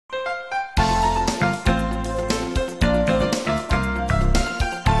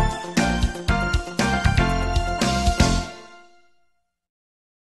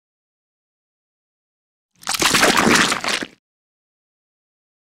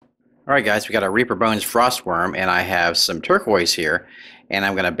Alright guys, we got a Reaper Bones Frost Worm, and I have some turquoise here, and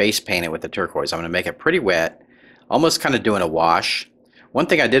I'm going to base paint it with the turquoise. I'm going to make it pretty wet, almost kind of doing a wash. One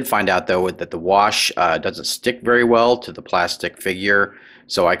thing I did find out though is that the wash doesn't stick very well to the plastic figure,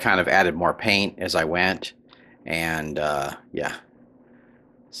 so I kind of added more paint as I went, and yeah,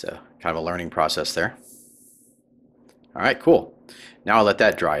 so kind of a learning process there. Alright, cool. Now I'll let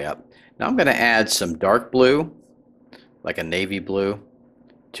that dry up. Now I'm going to add some dark blue, like a navy blue,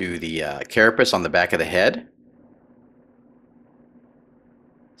 to the carapace on the back of the head.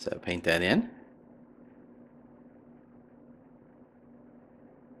 So paint that in.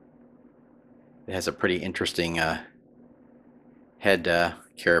 It has a pretty interesting head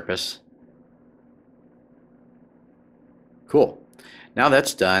carapace. Cool. Now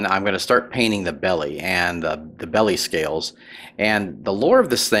that's done, I'm going to start painting the belly and the belly scales. And the lore of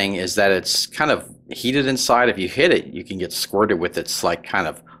this thing is that it's kind of heated inside. If you hit it, you can get squirted with its like kind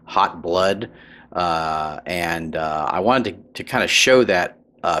of hot blood. I wanted to kind of show that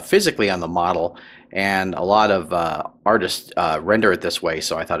physically on the model. And a lot of artists render it this way,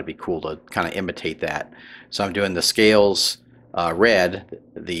 so I thought it'd be cool to kind of imitate that. So I'm doing the scales red,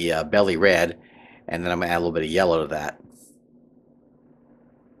 the belly red, and then I'm going to add a little bit of yellow to that.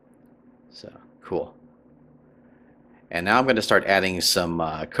 So cool. And now I'm going to start adding some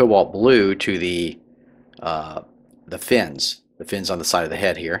cobalt blue to the fins on the side of the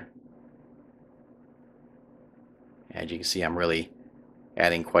head here. As you can see, I'm really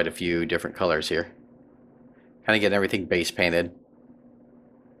adding quite a few different colors here. Kind of getting everything base painted.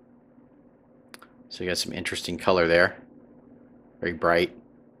 So you got some interesting color there. Very bright.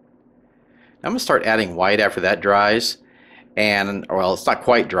 Now I'm going to start adding white after that dries. And, well, it's not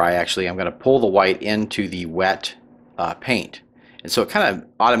quite dry actually. I'm going to pull the white into the wet paint. And so it kind of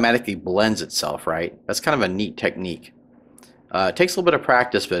automatically blends itself, right? That's kind of a neat technique. It takes a little bit of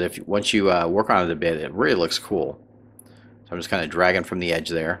practice, but once you work on it a bit, it really looks cool. So I'm just kind of dragging from the edge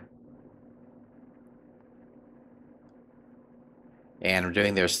there. And I'm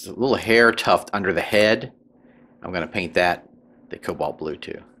doing there's a little hair tuft under the head. I'm going to paint that the cobalt blue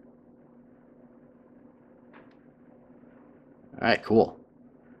too. Alright, cool.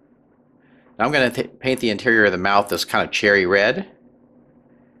 Now I'm going to paint the interior of the mouth this kind of cherry red.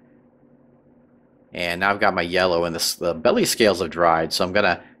 And now I've got my yellow, and the belly scales have dried, so I'm going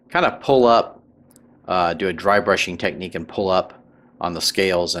to kind of pull up, do a dry brushing technique and pull up on the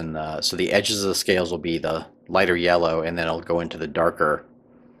scales, and so the edges of the scales will be the lighter yellow, and then it'll go into the darker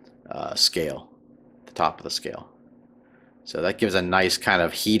scale, the top of the scale. So that gives a nice kind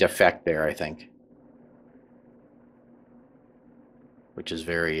of heat effect there, I think, which is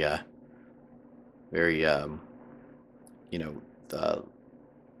very, very, you know,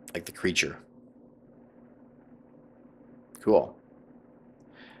 like the creature. Cool.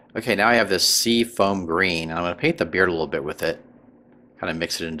 Okay, now I have this sea foam green, and I'm going to paint the beard a little bit with it. Kind of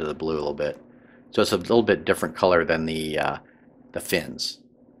mix it into the blue a little bit. So it's a little bit different color than the fins.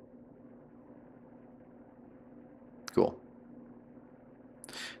 Cool.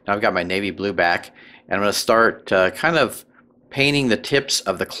 Now I've got my navy blue back, and I'm going to start kind of painting the tips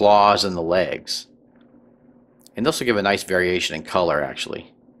of the claws and the legs. And this will give a nice variation in color,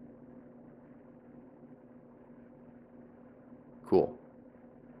 actually. Cool.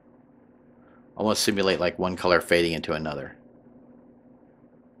 Almost simulate like one color fading into another.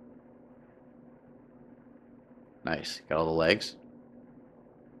 Nice. Got all the legs.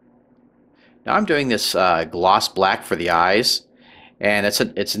 Now I'm doing this gloss black for the eyes, and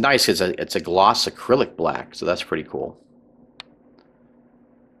it's nice. It's a gloss acrylic black, so that's pretty cool.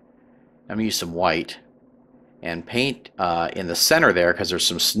 I'm gonna use some white and paint in the center there because there's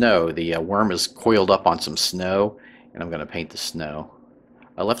some snow. The worm is coiled up on some snow, and I'm going to paint the snow.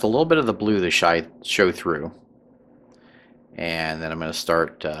 I left a little bit of the blue to show through, and then I'm going to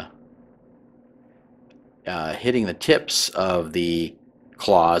start hitting the tips of the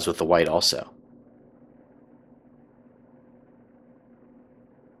claws with the white also.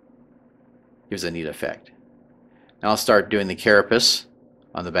 Gives a neat effect. Now I'll start doing the carapace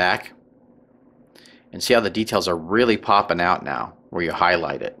on the back, and see how the details are really popping out now where you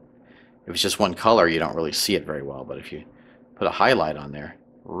highlight it. If it's just one color, you don't really see it very well, but if you put a highlight on there,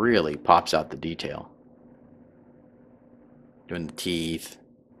 it really pops out the detail. Doing the teeth,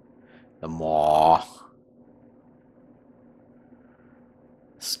 the maw,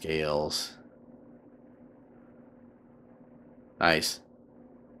 scales. Nice.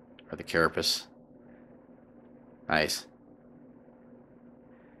 Or the carapace. Nice.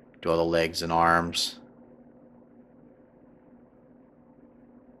 Do all the legs and arms.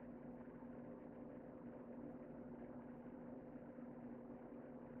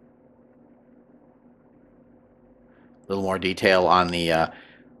 little more detail on the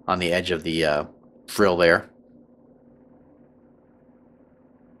edge of the frill there.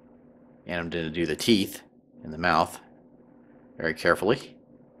 And I'm going to do the teeth in the mouth very carefully.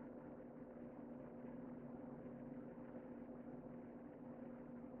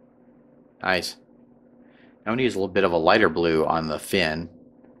 Nice. I'm going to use a little bit of a lighter blue on the fin,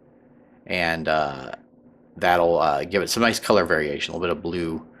 and that'll give it some nice color variation, a little bit of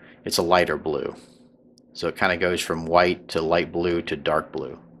blue. It's a lighter blue. So it kind of goes from white to light blue to dark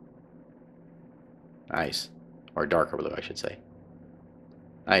blue. Nice. Or darker blue, I should say.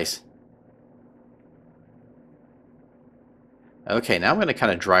 Nice. Okay, now I'm going to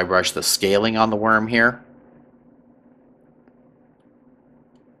kind of dry brush the scaling on the worm here.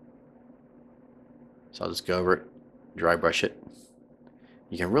 So I'll just go over it, dry brush it.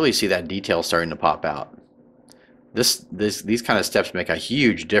 You can really see that detail starting to pop out. These kind of steps make a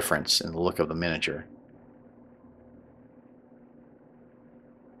huge difference in the look of the miniature.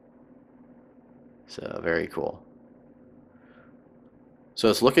 So very cool. So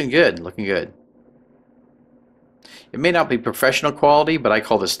it's looking good, looking good. It may not be professional quality, but I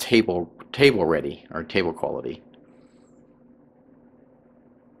call this table ready, or table quality.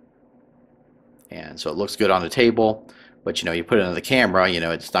 And so it looks good on the table, but you put it on the camera,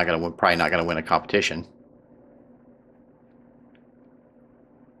 it's not going to probably not going to win a competition.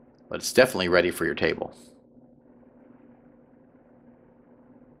 But it's definitely ready for your table.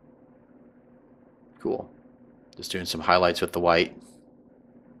 Cool. Just doing some highlights with the white.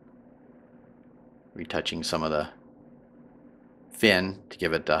 Retouching some of the fin to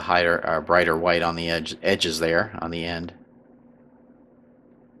give it a brighter white on the edges there, on the end.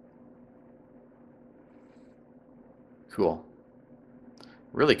 Cool.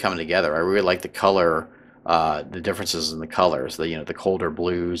 Really coming together. I really like the color, the differences in the colors. The colder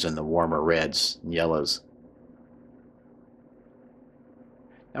blues and the warmer reds and yellows.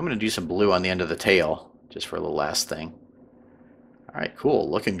 I'm going to do some blue on the end of the tail, just for a little last thing. Alright, cool.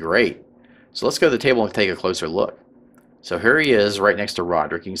 Looking great. So let's go to the table and take a closer look. So here he is right next to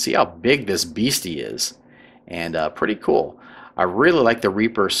Roderick. You can see how big this beastie is. And pretty cool. I really like the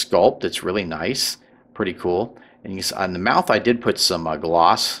Reaper sculpt. It's really nice. Pretty cool. And on the mouth, I did put some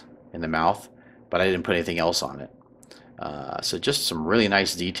gloss in the mouth, but I didn't put anything else on it. So just some really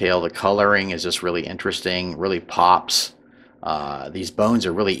nice detail. The coloring is just really interesting, really pops. These bones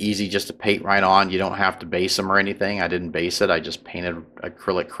are really easy just to paint right on. You don't have to base them or anything. I didn't base it. I just painted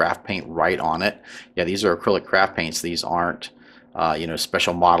acrylic craft paint right on it. Yeah, these are acrylic craft paints. These aren't,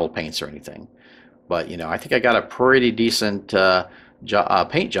 special model paints or anything. But, I think I got a pretty decent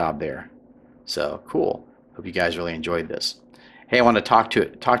paint job there. So, cool. Hope you guys really enjoyed this. Hey, I want to talk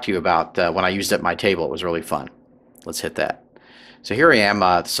to you about when I used it at my table. It was really fun. Let's hit that. So here I am.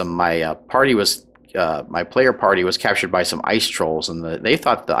 My player party was captured by some ice trolls, and they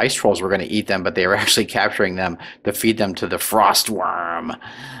thought the ice trolls were going to eat them, but they were actually capturing them to feed them to the frost worm.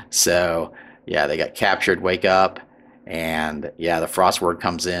 So yeah, they got captured, wake up, and yeah, the frost worm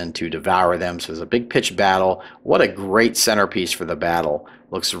comes in to devour them. So there's a big pitched battle. What a great centerpiece for the battle.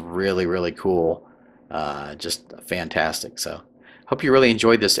 Looks really, really cool. Just fantastic. So hope you really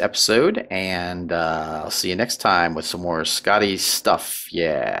enjoyed this episode, and I'll see you next time with some more Scotty stuff.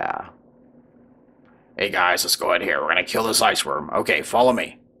 Yeah. Hey guys, let's go ahead here. We're gonna kill this ice worm. Okay, follow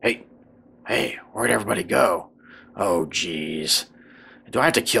me. Hey, where'd everybody go? Oh, jeez. Do I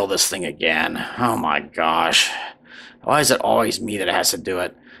have to kill this thing again? Oh my gosh. Why is it always me that has to do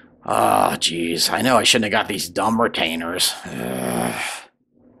it? Oh, jeez. I know I shouldn't have got these dumb retainers. Ugh.